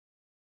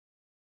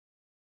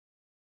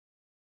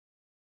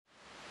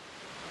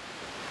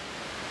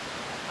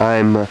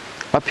I'm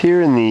up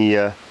here in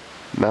the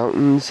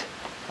mountains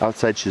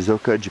outside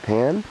Shizuoka,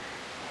 Japan,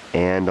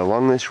 and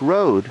along this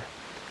road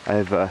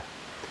I've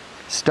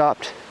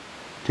stopped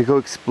to go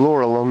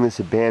explore along this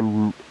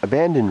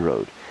abandoned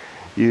road.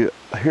 Here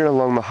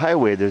along the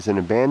highway there's an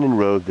abandoned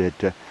road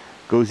that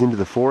goes into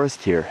the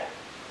forest here,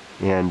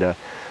 and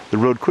the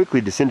road quickly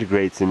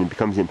disintegrates and it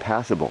becomes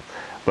impassable.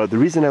 But the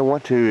reason I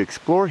want to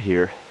explore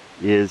here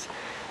is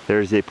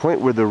there's a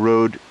point where the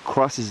road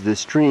crosses the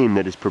stream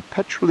that is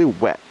perpetually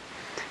wet.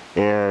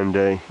 And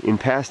in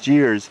past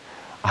years,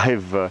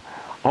 I've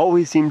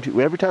always seemed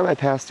to, every time I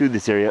pass through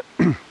this area,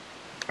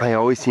 I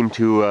always seem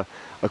to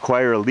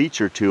acquire a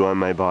leech or two on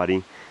my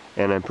body,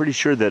 and I'm pretty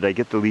sure that I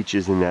get the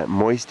leeches in that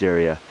moist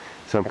area.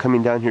 So I'm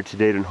coming down here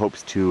today in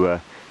hopes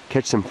to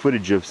catch some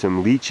footage of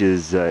some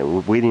leeches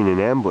waiting in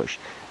ambush.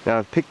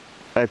 Now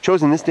I've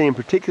chosen this day in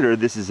particular.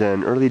 This is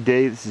an early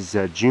day. This is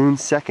June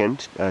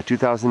 2nd,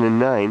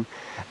 2009.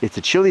 It's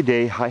a chilly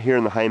day here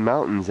in the high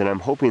mountains, and I'm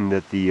hoping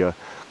that the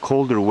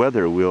colder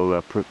weather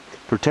will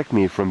protect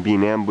me from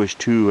being ambushed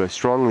too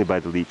strongly by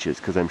the leeches,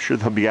 because I'm sure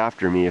they'll be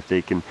after me if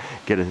they can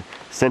get a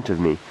scent of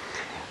me.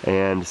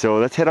 And so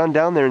let's head on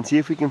down there and see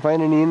if we can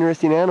find any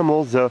interesting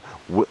animals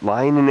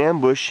lying in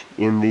ambush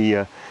in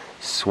the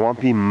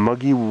swampy,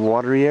 muggy,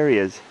 watery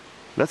areas.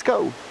 Let's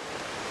go!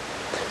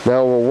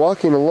 Now while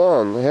walking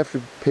along, I have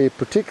to pay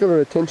particular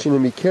attention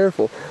and be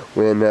careful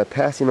when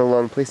passing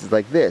along places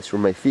like this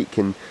where my feet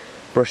can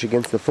brush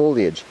against the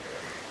foliage.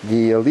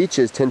 The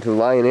leeches tend to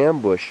lie in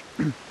ambush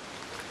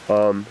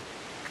in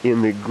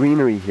the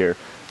greenery here,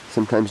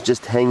 sometimes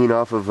just hanging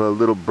off of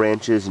little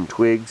branches and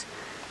twigs,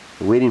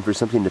 waiting for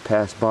something to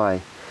pass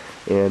by.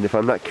 And if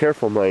I'm not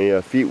careful,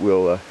 my feet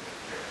will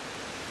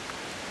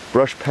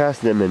brush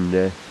past them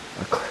and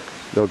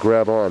they'll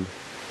grab on.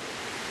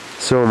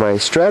 So my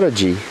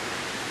strategy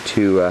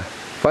to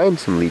find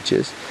some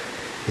leeches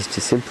is to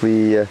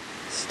simply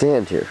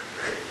stand here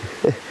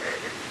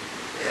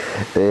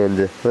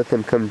and let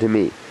them come to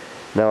me.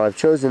 Now I've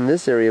chosen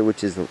this area,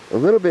 which is a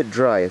little bit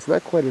dry. It's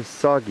not quite as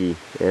soggy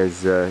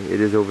as it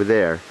is over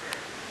there,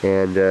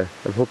 and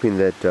I'm hoping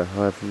that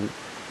I'll have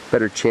a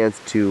better chance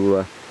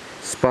to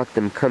spot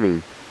them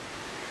coming.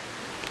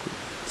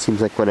 It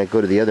seems like when I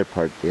go to the other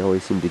part, they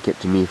always seem to get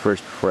to me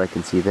first before I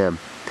can see them.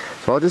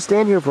 So I'll just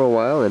stand here for a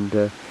while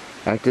and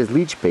act as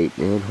leech bait,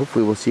 and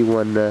hopefully we'll see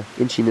one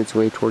inching its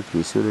way towards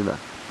me soon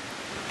enough.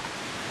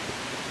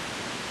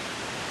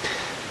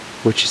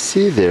 What you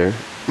see there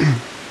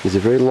is a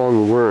very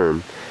long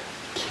worm.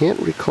 Can't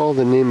recall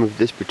the name of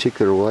this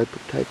particular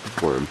type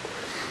of worm.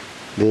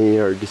 They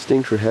are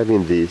distinct for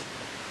having the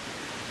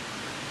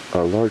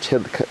large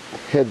head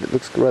that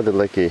looks rather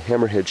like a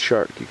hammerhead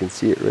shark. You can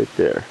see it right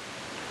there.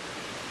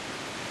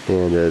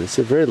 And this is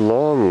a very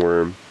long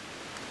worm.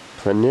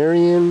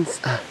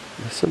 Planarians.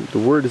 The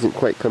word isn't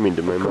quite coming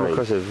to my mind.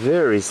 Across a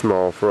very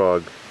small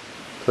frog,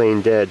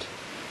 plain dead.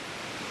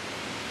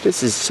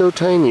 This is so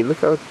tiny. Look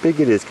how big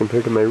it is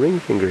compared to my ring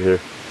finger here.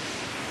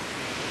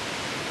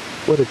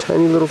 What a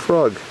tiny little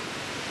frog.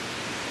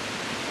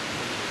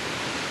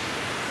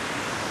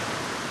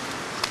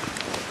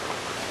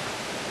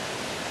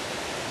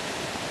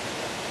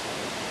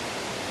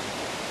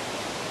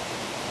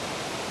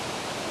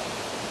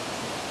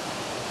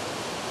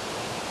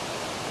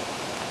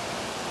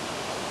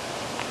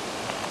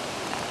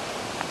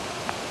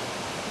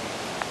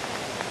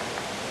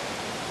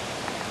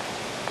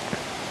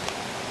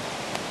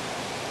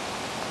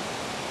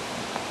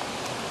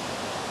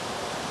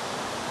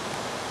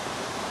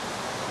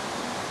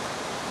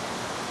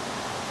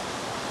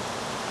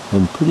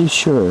 I'm pretty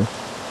sure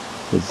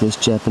that this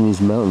Japanese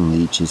mountain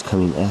leech is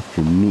coming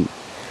after me.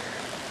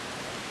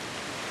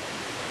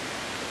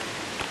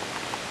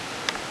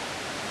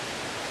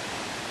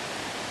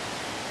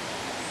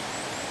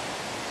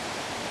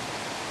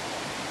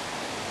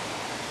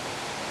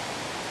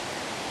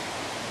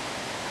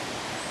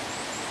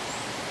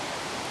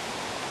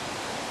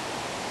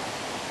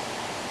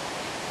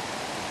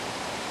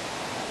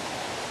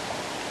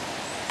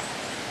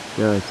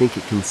 Now I think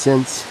it can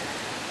sense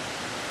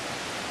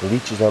the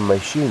leech is on my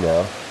shoe now,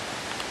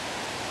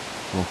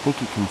 and I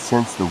think it can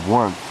sense the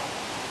warmth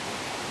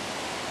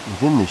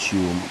within the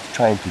shoe and it's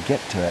trying to get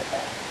to it.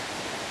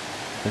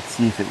 Let's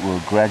see if it will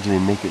gradually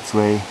make its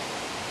way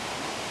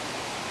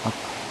up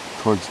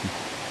towards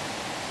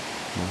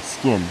my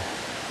skin.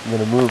 I'm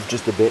going to move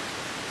just a bit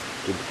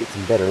to get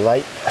some better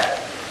light.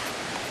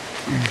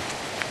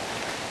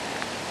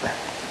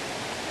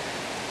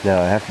 Now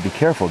I have to be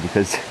careful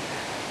because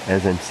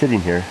as I'm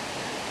sitting here,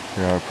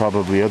 there are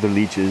probably other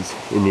leeches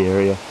in the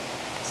area.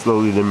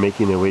 Slowly they're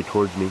making their way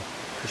towards me.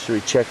 Should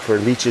we check for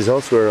leeches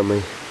elsewhere on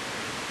my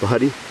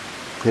body?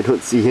 I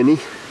don't see any.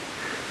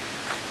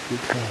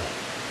 Okay.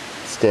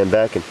 Stand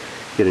back and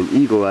get an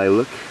eagle eye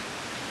look.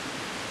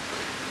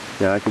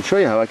 Now I can show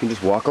you how I can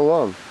just walk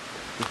along.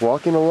 Just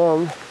walking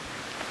along.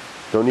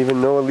 Don't even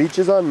know a leech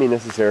is on me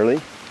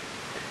necessarily.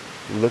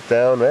 Look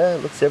down,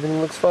 everything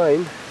looks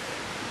fine.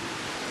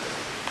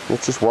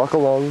 Let's just walk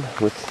along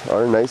with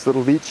our nice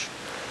little leech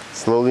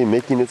slowly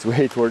making its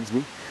way towards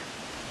me.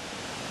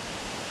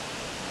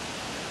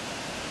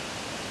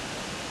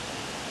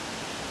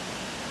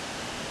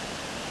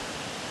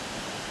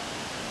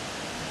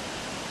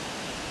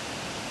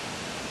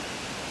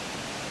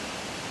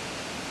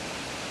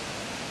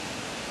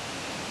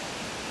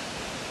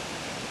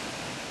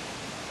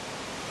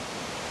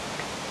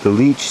 The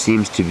leech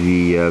seems to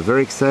be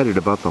very excited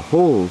about the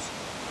holes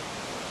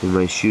in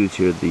my shoes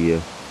here.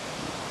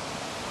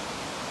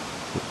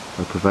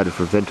 I provided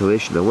for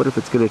ventilation. I wonder if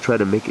it's going to try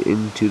to make it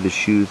into the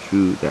shoe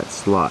through that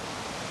slot.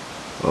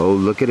 Oh,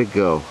 look at it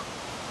go.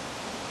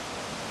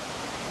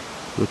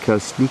 Look how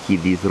sneaky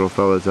these little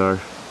fellas are.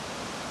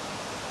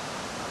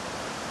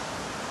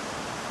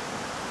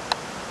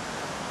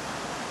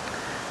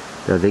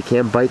 Now they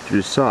can bite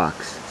through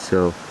socks,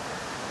 so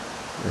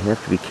I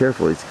have to be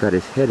careful. He's got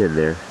his head in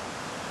there.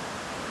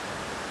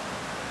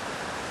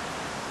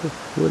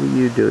 What are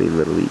you doing,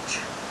 little leech?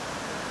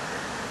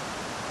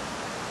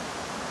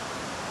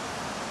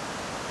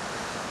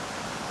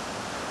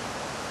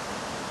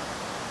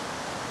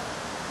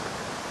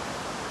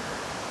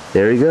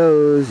 There he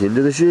goes,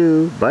 into the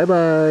shoe.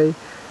 Bye-bye.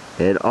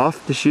 And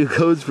off the shoe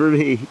goes for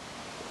me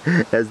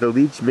as the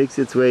leech makes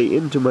its way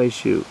into my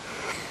shoe.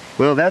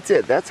 Well, that's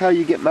it. That's how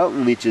you get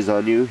mountain leeches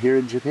on you here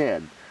in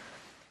Japan.